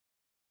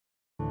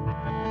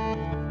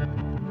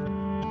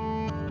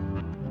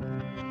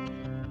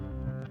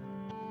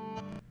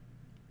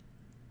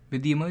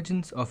With the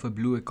emergence of a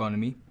blue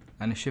economy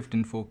and a shift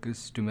in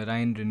focus to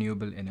marine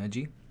renewable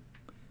energy,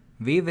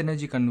 wave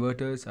energy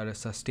converters are a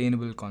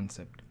sustainable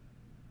concept.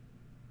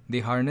 They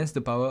harness the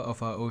power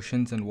of our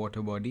oceans and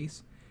water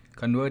bodies,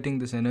 converting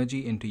this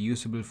energy into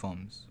usable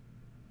forms.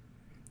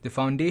 The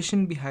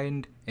foundation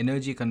behind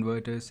energy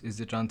converters is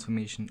the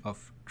transformation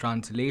of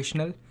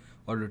translational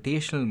or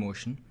rotational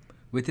motion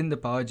within the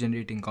power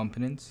generating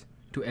components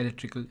to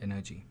electrical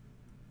energy.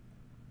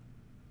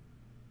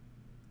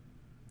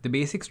 The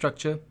basic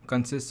structure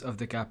consists of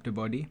the captive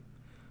body,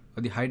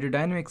 or the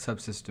hydrodynamic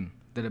subsystem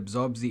that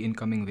absorbs the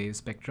incoming wave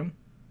spectrum,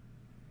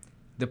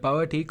 the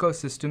power takeoff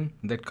system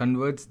that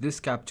converts this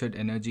captured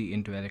energy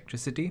into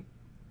electricity,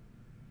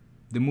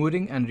 the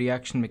mooring and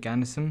reaction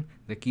mechanism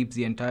that keeps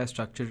the entire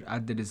structure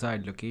at the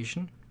desired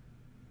location,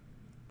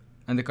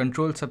 and the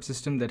control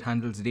subsystem that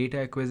handles data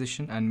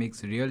acquisition and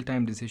makes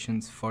real-time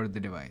decisions for the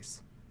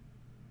device.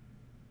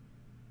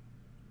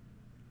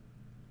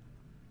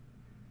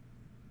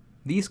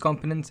 These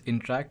components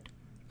interact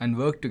and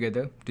work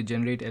together to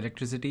generate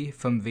electricity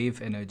from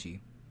wave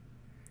energy.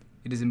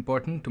 It is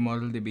important to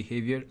model the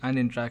behavior and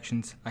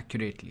interactions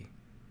accurately.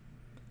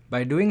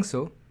 By doing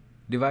so,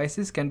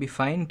 devices can be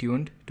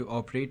fine-tuned to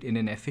operate in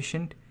an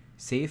efficient,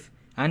 safe,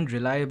 and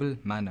reliable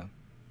manner.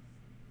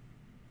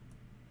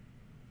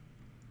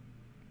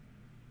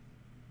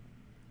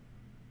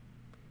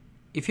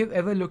 If you've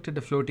ever looked at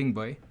a floating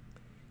buoy,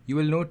 you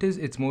will notice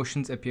its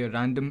motions appear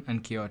random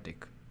and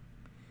chaotic.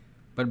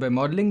 But by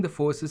modeling the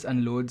forces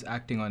and loads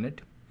acting on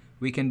it,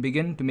 we can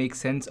begin to make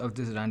sense of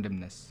this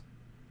randomness.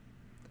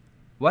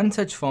 One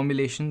such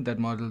formulation that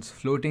models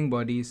floating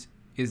bodies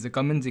is the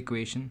Cummin's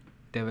equation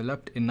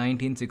developed in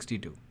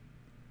 1962.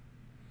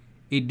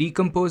 It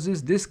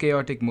decomposes this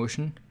chaotic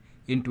motion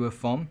into a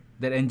form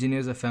that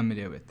engineers are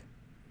familiar with,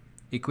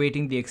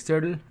 equating the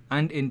external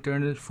and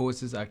internal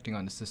forces acting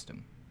on a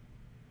system.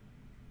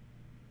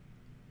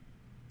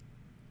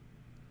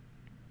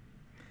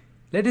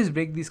 Let us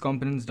break these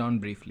components down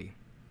briefly.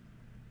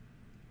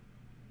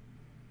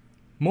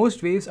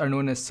 Most waves are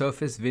known as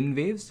surface wind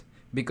waves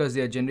because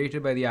they are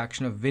generated by the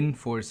action of wind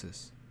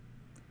forces.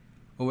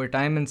 Over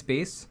time and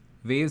space,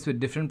 waves with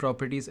different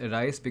properties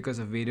arise because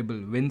of variable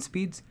wind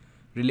speeds,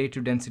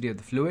 relative density of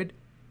the fluid,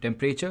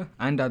 temperature,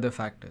 and other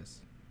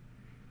factors.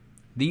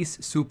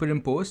 These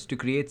superimpose to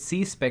create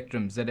C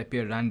spectrums that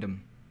appear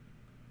random.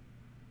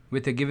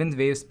 With a given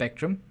wave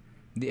spectrum,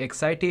 the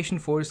excitation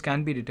force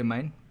can be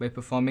determined by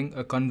performing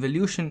a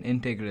convolution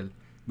integral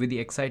with the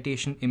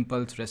excitation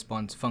impulse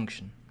response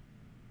function.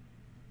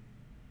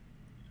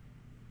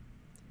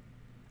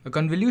 A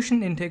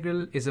convolution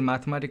integral is a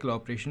mathematical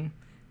operation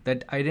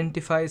that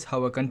identifies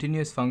how a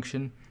continuous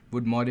function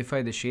would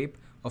modify the shape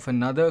of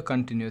another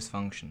continuous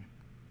function.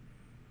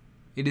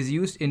 It is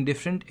used in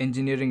different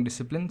engineering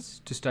disciplines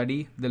to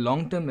study the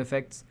long-term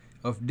effects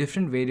of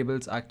different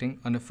variables acting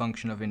on a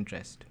function of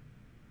interest.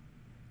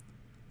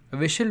 A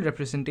visual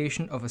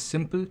representation of a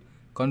simple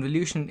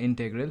convolution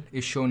integral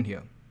is shown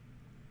here.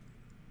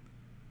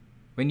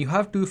 When you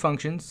have two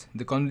functions,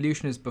 the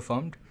convolution is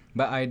performed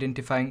by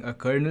identifying a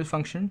kernel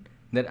function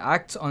that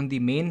acts on the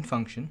main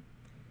function.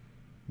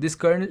 This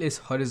kernel is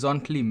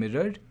horizontally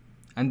mirrored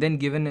and then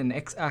given an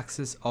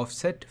x-axis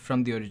offset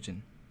from the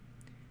origin.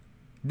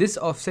 This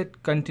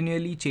offset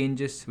continually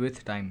changes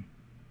with time,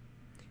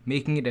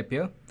 making it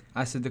appear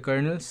as if the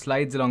kernel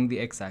slides along the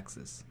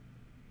x-axis.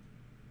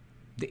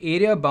 The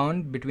area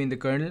bound between the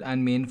kernel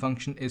and main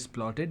function is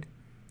plotted,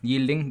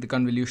 yielding the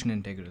convolution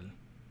integral.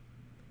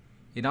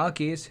 In our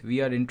case, we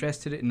are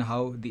interested in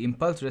how the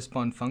impulse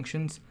response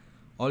functions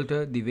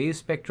alter the wave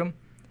spectrum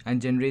and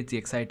generates the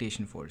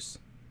excitation force.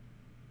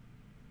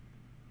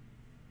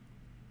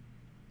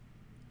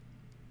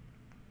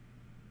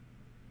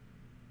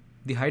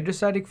 The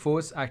hydrostatic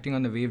force acting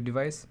on the wave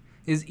device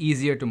is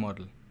easier to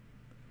model.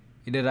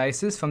 It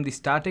arises from the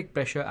static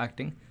pressure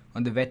acting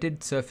on the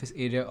wetted surface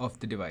area of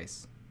the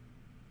device.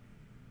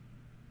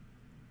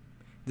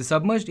 The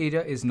submerged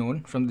area is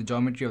known from the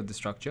geometry of the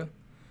structure,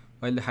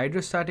 while the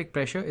hydrostatic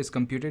pressure is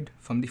computed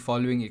from the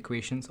following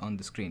equations on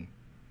the screen.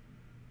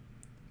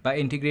 By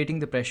integrating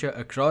the pressure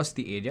across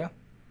the area,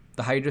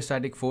 the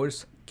hydrostatic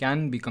force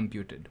can be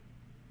computed.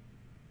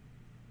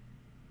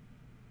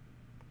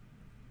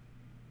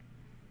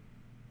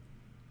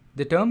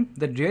 The term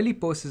that really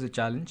poses a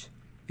challenge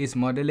is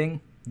modeling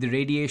the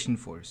radiation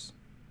force.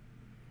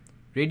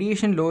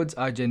 Radiation loads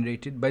are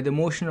generated by the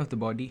motion of the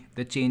body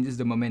that changes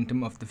the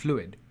momentum of the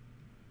fluid.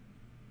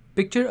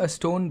 Picture a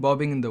stone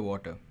bobbing in the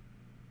water.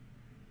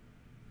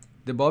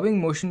 The bobbing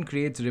motion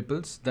creates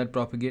ripples that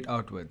propagate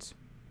outwards.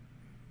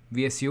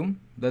 We assume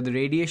that the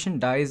radiation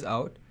dies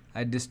out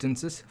at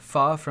distances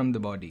far from the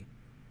body,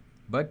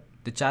 but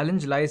the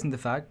challenge lies in the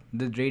fact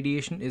that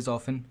radiation is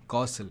often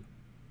causal.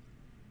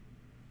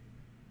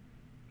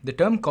 The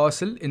term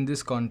causal in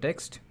this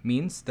context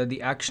means that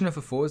the action of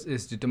a force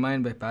is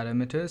determined by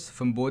parameters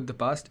from both the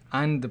past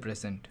and the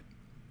present.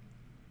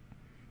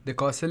 The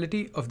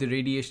causality of the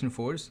radiation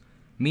force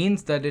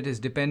means that it is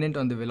dependent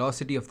on the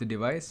velocity of the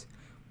device,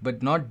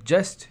 but not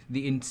just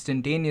the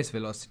instantaneous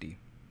velocity.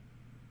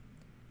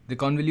 The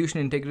convolution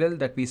integral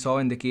that we saw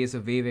in the case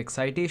of wave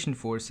excitation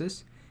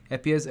forces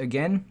appears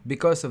again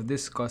because of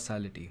this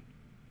causality.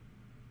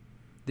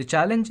 The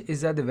challenge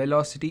is that the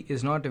velocity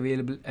is not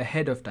available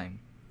ahead of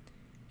time.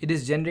 It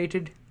is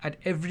generated at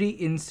every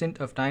instant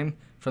of time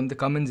from the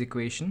Cummin's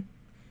equation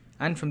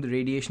and from the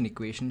radiation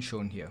equation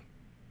shown here.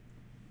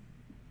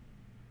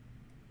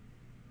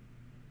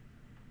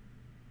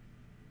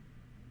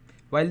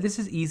 While this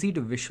is easy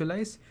to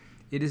visualize,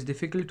 it is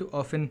difficult to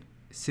often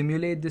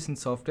simulate this in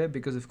software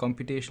because of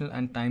computational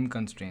and time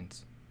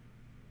constraints.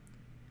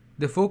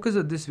 The focus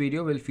of this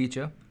video will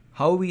feature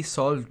how we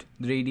solved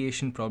the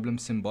radiation problem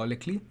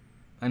symbolically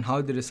and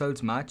how the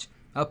results match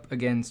up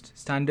against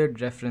standard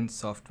reference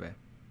software.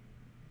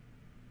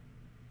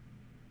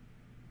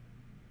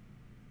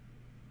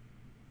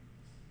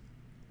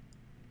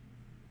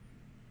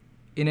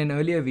 In an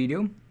earlier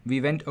video, we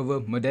went over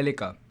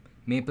Modelica,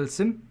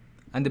 MapleSim,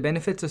 and the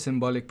benefits of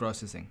symbolic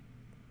processing.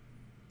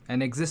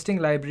 An existing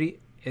library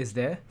is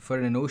there for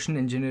an ocean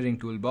engineering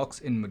toolbox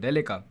in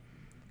Modelica,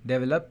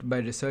 developed by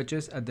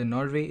researchers at the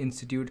Norway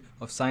Institute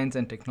of Science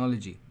and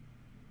Technology.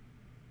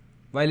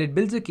 While it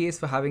builds a case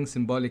for having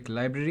symbolic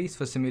libraries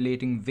for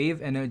simulating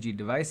wave energy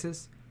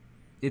devices,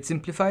 it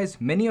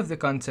simplifies many of the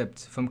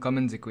concepts from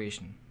Cummin's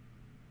equation.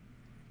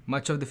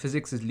 Much of the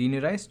physics is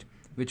linearized,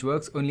 which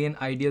works only in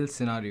ideal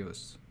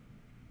scenarios.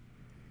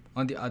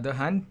 On the other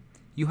hand,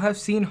 you have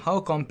seen how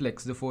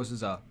complex the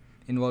forces are,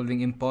 involving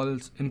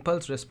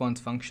impulse response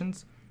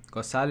functions,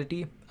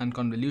 causality, and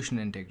convolution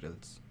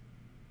integrals.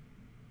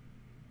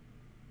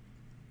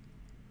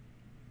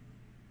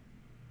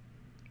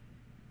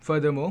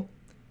 Furthermore,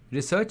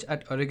 research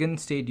at Oregon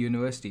State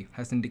University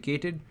has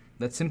indicated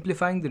that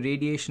simplifying the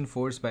radiation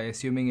force by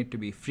assuming it to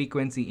be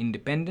frequency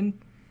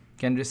independent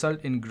can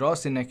result in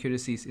gross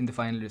inaccuracies in the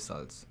final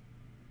results.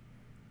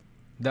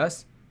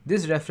 Thus,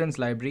 this reference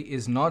library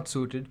is not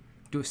suited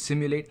to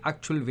simulate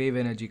actual wave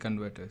energy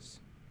converters.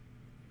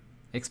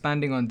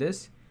 Expanding on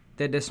this,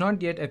 there does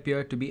not yet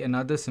appear to be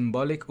another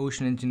symbolic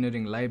ocean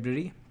engineering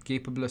library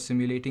capable of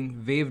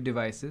simulating wave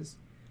devices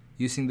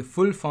using the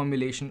full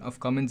formulation of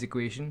Cummin's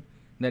equation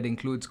that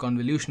includes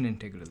convolution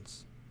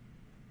integrals.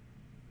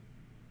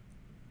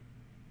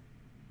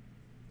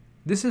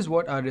 This is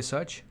what our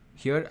research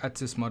here at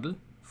Sys-MoDEL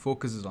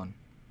focuses on.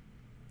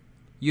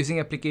 Using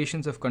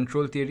applications of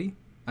control theory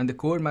and the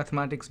core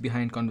mathematics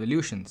behind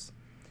convolutions,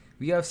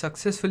 we have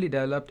successfully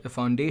developed a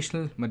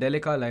foundational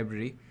Modelica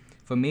library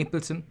for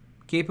MapleSim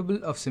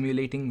capable of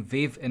simulating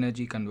wave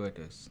energy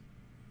converters.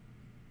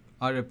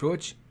 Our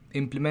approach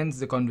implements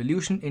the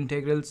convolution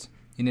integrals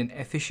in an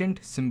efficient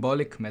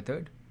symbolic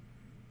method,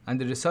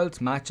 and the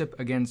results match up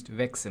against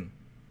WEC-Sim,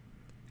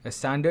 a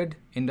standard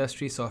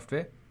industry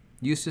software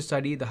used to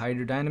study the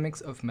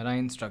hydrodynamics of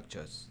marine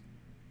structures.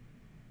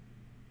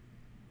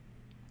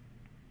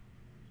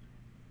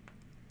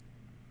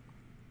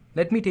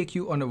 Let me take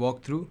you on a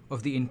walkthrough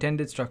of the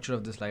intended structure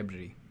of this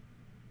library.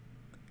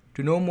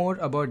 To know more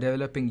about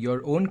developing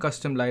your own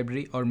custom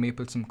library or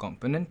MapleSim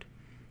component,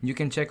 you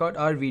can check out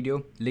our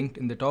video linked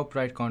in the top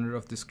right corner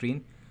of the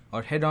screen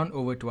or head on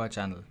over to our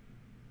channel.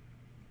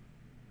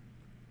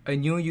 A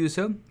new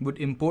user would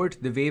import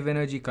the wave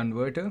energy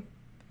converter,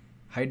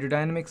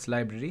 hydrodynamics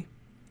library,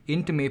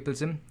 into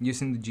MapleSim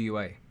using the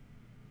GUI.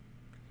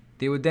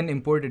 They would then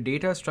import a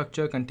data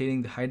structure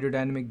containing the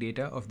hydrodynamic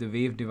data of the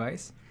wave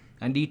device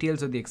and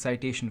details of the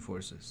excitation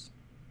forces.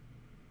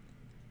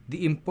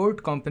 The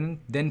import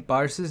component then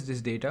parses this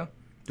data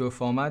to a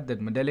format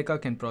that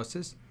Modelica can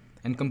process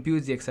and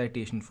computes the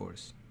excitation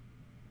force.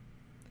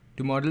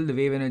 To model the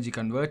wave energy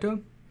converter,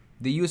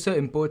 the user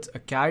imports a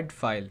CAD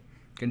file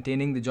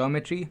containing the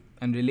geometry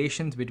and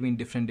relations between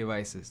different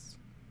devices.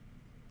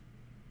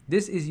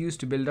 This is used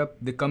to build up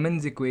the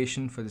Cummin's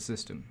equation for the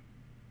system.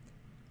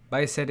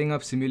 By setting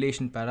up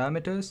simulation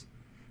parameters,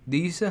 the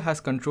user has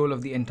control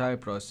of the entire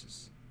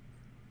process.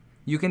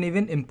 You can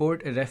even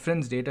import a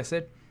reference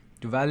dataset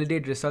to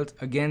validate results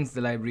against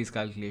the library's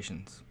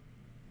calculations.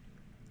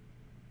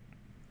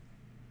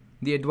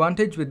 The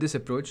advantage with this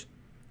approach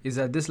is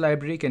that this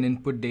library can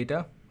input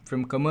data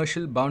from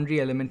commercial boundary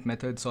element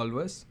method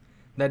solvers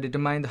that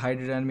determine the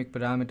hydrodynamic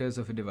parameters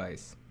of a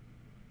device.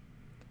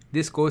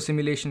 This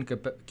co-simulation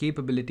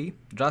capability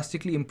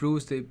drastically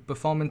improves the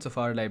performance of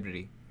our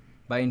library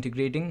by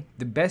integrating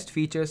the best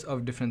features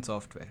of different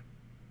software.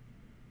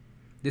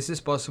 This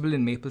is possible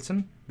in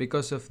MapleSim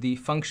because of the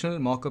functional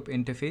mockup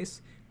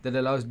interface that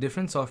allows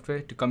different software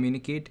to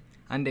communicate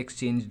and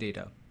exchange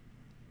data.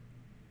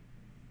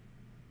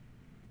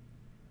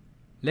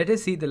 Let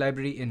us see the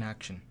library in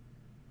action.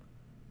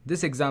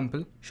 This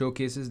example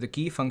showcases the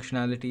key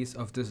functionalities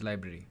of this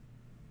library.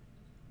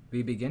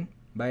 We begin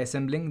by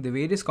assembling the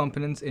various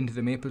components into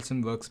the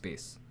MapleSim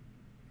workspace.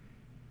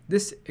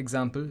 This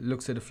example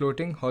looks at a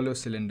floating hollow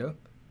cylinder,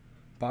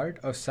 part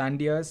of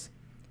Sandia's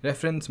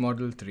reference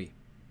model 3.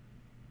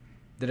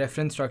 The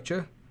reference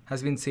structure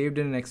has been saved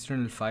in an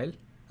external file,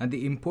 and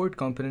the import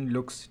component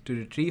looks to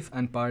retrieve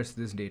and parse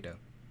this data.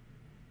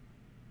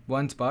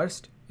 Once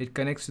parsed, it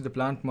connects to the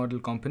plant model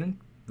component,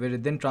 where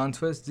it then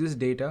transfers this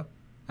data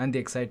and the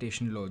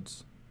excitation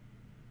loads.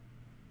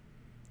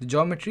 The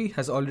geometry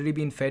has already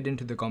been fed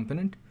into the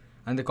component,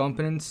 and the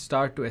components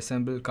start to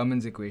assemble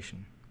Cummin's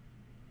equation.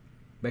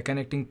 By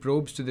connecting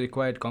probes to the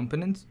required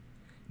components,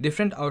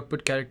 different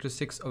output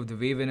characteristics of the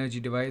wave energy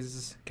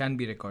devices can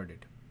be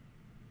recorded.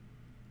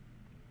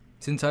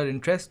 Since our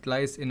interest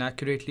lies in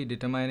accurately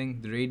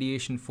determining the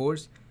radiation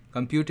force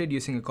computed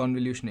using a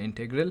convolution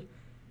integral,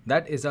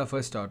 that is our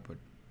first output.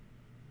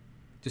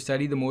 To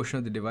study the motion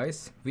of the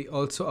device, we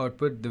also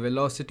output the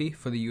velocity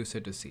for the user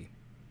to see.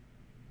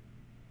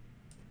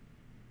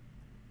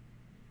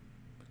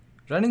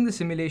 Running the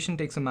simulation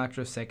takes a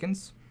matter of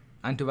seconds,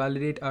 and to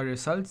validate our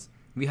results,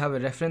 we have a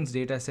reference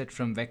dataset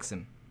from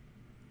WEC-Sim.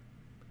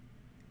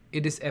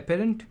 It is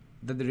apparent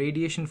that the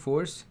radiation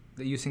force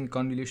using a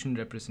convolution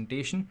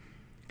representation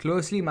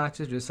closely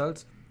matches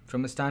results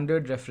from a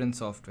standard reference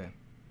software.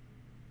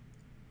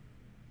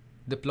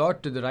 The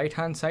plot to the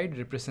right-hand side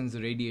represents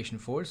the radiation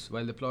force,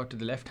 while the plot to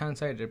the left-hand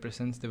side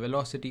represents the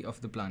velocity of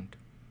the plant.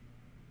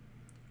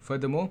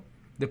 Furthermore,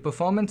 the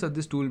performance of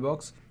this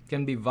toolbox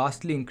can be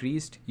vastly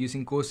increased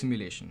using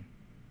co-simulation.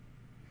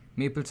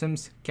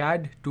 MapleSim's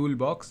CAD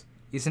toolbox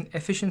is an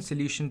efficient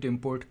solution to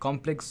import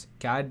complex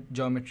CAD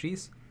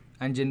geometries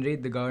and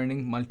generate the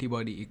governing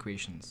multibody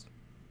equations.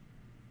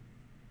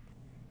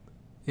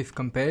 If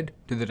compared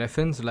to the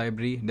reference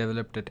library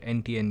developed at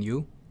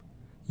NTNU,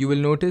 you will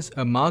notice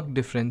a marked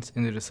difference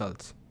in the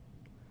results.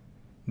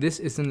 This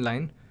is in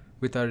line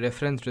with our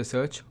reference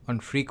research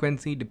on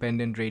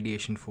frequency-dependent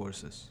radiation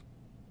forces.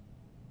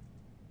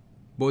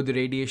 Both the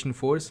radiation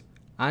force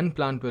and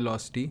plant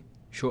velocity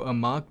show a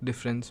marked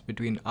difference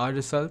between our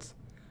results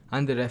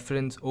and the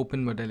reference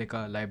Open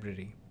Modelica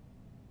library.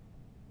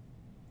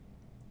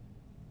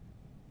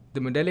 The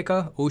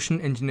Modelica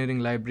Ocean Engineering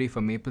Library for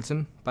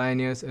MapleSim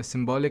pioneers a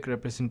symbolic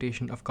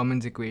representation of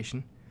Cummin's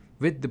equation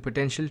with the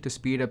potential to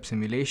speed up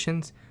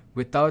simulations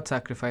without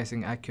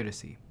sacrificing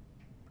accuracy.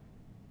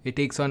 It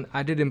takes on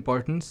added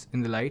importance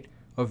in the light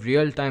of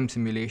real-time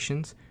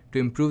simulations to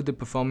improve the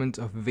performance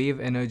of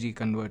wave energy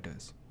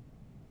converters.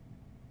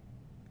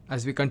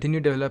 As we continue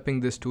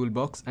developing this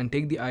toolbox and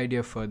take the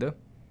idea further,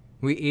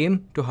 we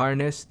aim to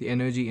harness the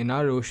energy in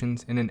our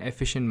oceans in an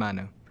efficient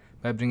manner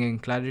by bringing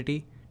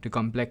clarity to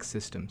complex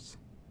systems.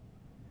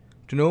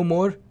 To know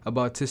more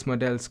about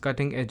Sys-MoDEL's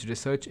cutting-edge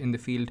research in the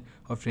field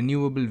of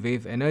renewable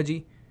wave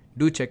energy,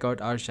 do check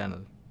out our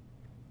channel.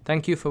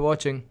 Thank you for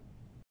watching.